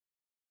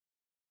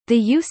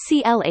The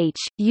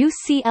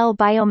UCL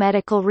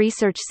Biomedical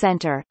Research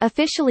Center,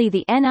 officially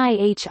the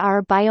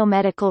NIHR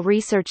Biomedical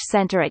Research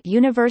Center at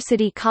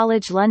University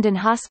College London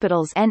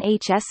Hospitals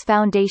NHS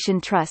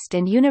Foundation Trust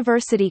and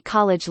University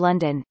College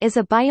London, is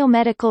a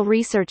biomedical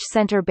research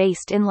centre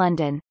based in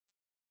London.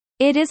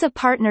 It is a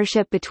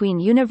partnership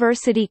between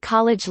University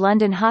College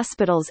London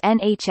Hospitals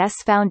NHS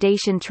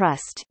Foundation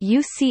Trust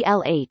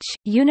UCLH,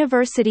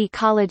 University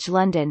College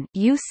London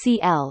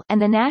UCL,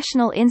 and the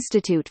National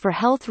Institute for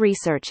Health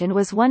Research, and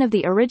was one of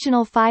the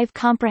original 5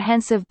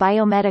 comprehensive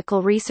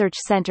biomedical research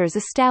centres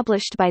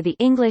established by the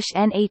English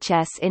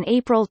NHS in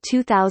April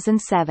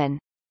 2007.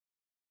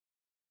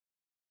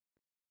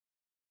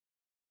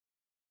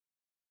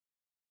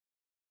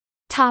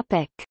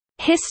 Topic: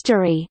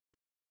 History.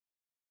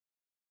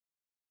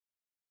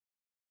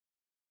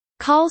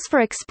 Calls for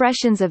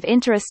expressions of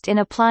interest in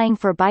applying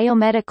for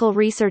biomedical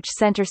research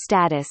center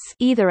status,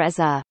 either as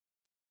a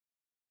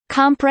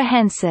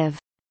comprehensive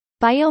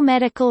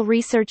biomedical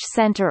research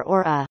center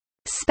or a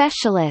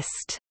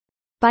specialist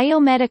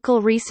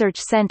biomedical research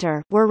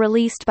center, were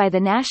released by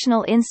the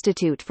National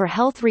Institute for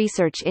Health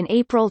Research in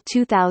April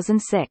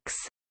 2006.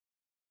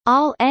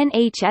 All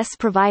NHS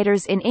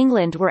providers in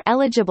England were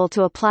eligible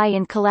to apply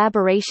in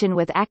collaboration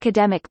with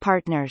academic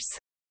partners.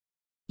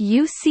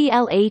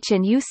 UCLH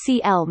and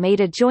UCL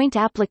made a joint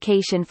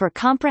application for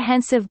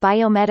Comprehensive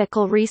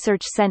Biomedical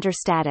Research Center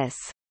status.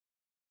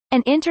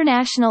 An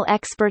international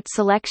expert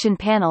selection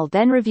panel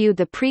then reviewed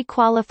the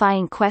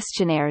pre-qualifying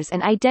questionnaires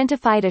and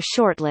identified a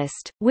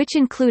shortlist, which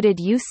included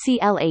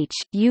UCLH,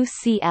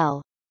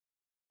 UCL.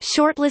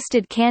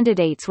 Shortlisted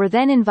candidates were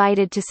then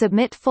invited to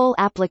submit full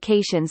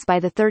applications by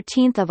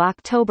 13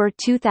 October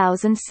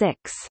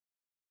 2006.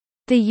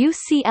 The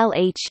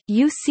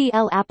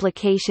UCLH-UCL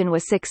application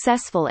was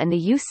successful, and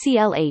the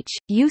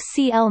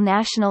UCLH-UCL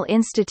National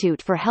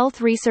Institute for Health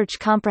Research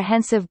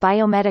Comprehensive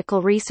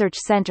Biomedical Research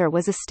Center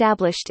was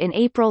established in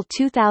April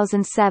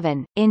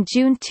 2007. In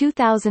June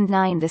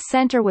 2009, the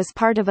centre was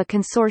part of a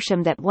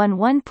consortium that won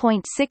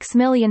 £1.6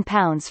 million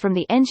from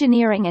the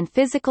Engineering and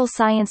Physical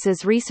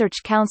Sciences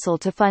Research Council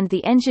to fund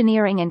the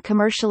engineering and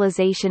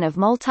commercialization of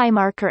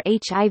multi-marker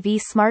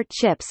HIV smart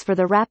chips for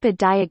the rapid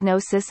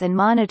diagnosis and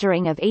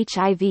monitoring of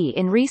HIV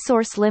in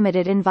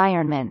resource-limited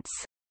environments.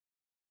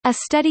 A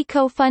study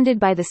co-funded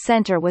by the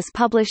center was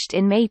published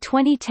in May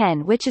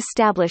 2010, which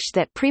established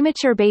that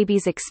premature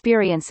babies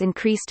experience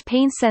increased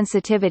pain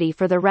sensitivity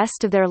for the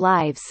rest of their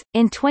lives.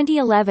 In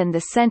 2011,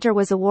 the center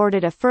was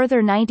awarded a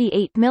further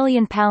 £98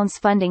 million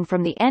funding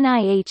from the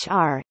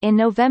NIHR. In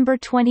November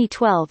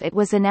 2012, it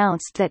was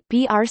announced that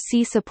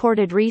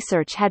BRC-supported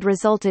research had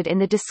resulted in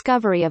the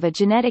discovery of a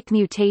genetic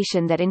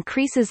mutation that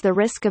increases the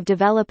risk of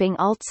developing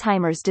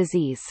Alzheimer's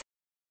disease.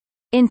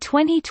 In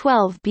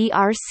 2012,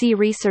 BRC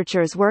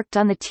researchers worked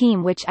on the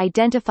team which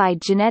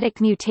identified genetic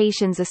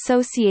mutations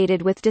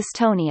associated with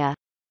dystonia.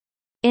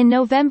 In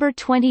November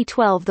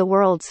 2012, the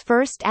world's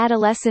first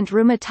adolescent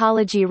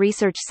rheumatology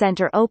research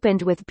center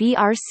opened, with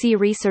BRC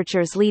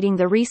researchers leading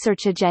the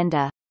research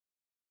agenda.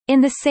 In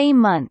the same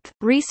month,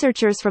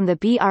 researchers from the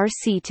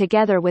BRC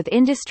together with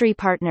industry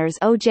partners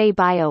OJ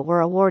Bio were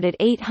awarded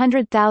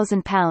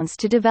 £800,000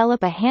 to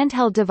develop a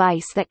handheld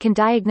device that can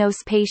diagnose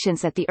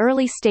patients at the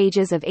early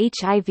stages of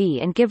HIV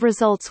and give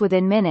results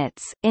within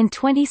minutes. In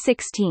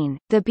 2016,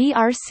 the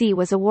BRC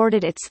was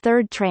awarded its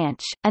third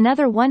tranche,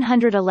 another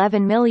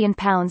 £111 million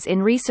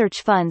in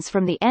research funds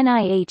from the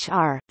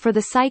NIHR, for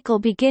the cycle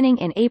beginning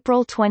in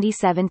April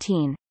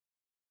 2017.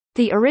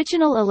 The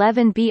original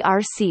 11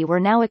 BRC were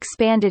now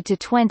expanded to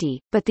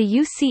 20, but the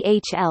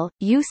UCL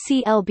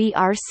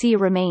BRC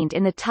remained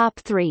in the top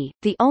 3,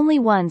 the only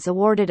ones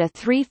awarded a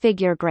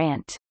 3-figure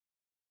grant.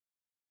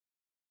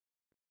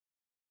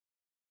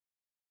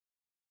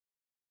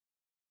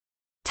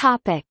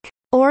 Topic: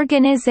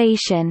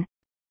 Organization.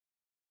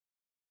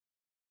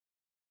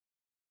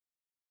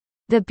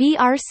 The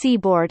BRC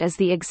Board is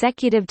the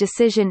executive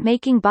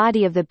decision-making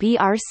body of the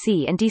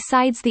BRC and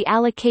decides the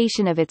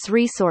allocation of its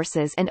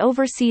resources and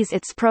oversees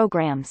its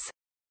programs.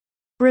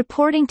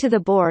 Reporting to the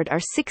board are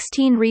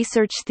 16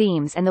 research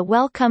themes and the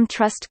Wellcome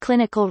Trust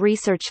Clinical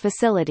Research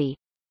Facility.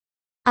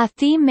 A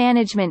theme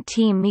management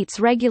team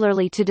meets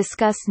regularly to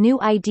discuss new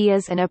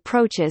ideas and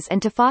approaches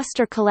and to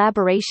foster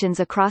collaborations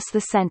across the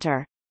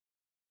center.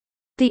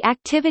 The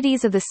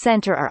activities of the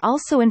center are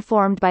also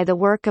informed by the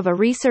work of a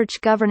Research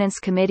Governance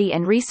Committee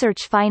and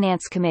Research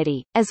Finance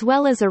Committee, as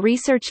well as a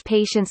Research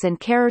Patients and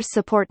Carers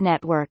Support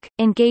Network,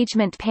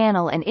 Engagement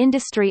Panel and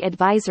Industry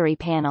Advisory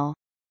Panel.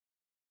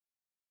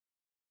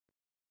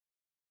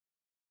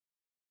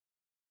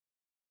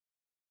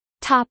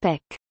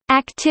 Topic: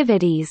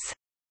 Activities.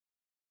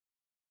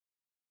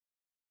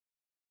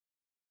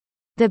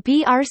 The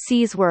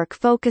BRC's work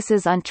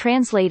focuses on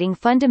translating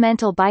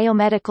fundamental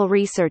biomedical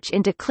research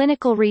into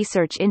clinical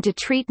research into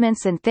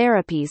treatments and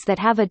therapies that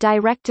have a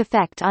direct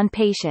effect on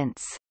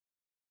patients.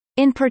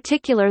 In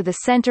particular, the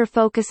center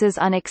focuses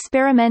on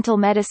experimental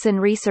medicine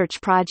research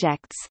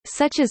projects,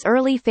 such as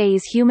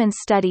early-phase human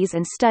studies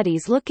and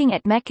studies looking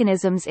at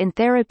mechanisms in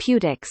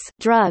therapeutics,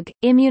 drug,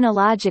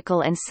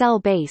 immunological and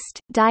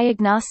cell-based,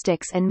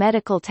 diagnostics and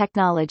medical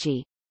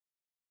technology.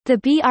 The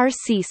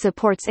BRC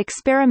supports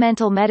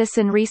experimental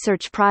medicine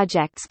research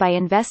projects by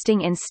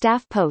investing in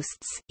staff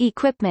posts,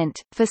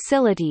 equipment,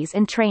 facilities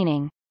and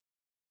training.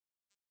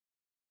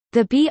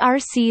 The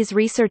BRC's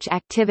research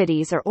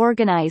activities are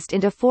organized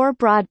into 4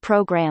 broad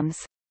programs: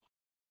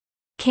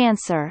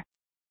 cancer,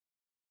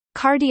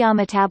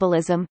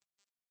 cardiometabolism,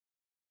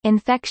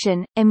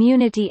 infection,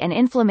 immunity and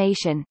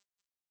inflammation,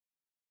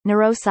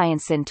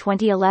 neuroscience. In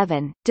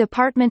 2011,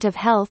 Department of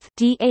Health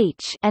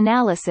 (DH)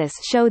 analysis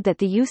showed that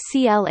the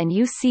UCL and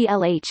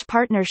UCLH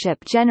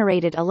partnership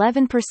generated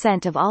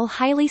 11% of all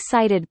highly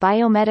cited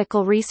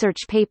biomedical research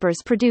papers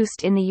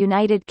produced in the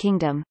United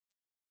Kingdom.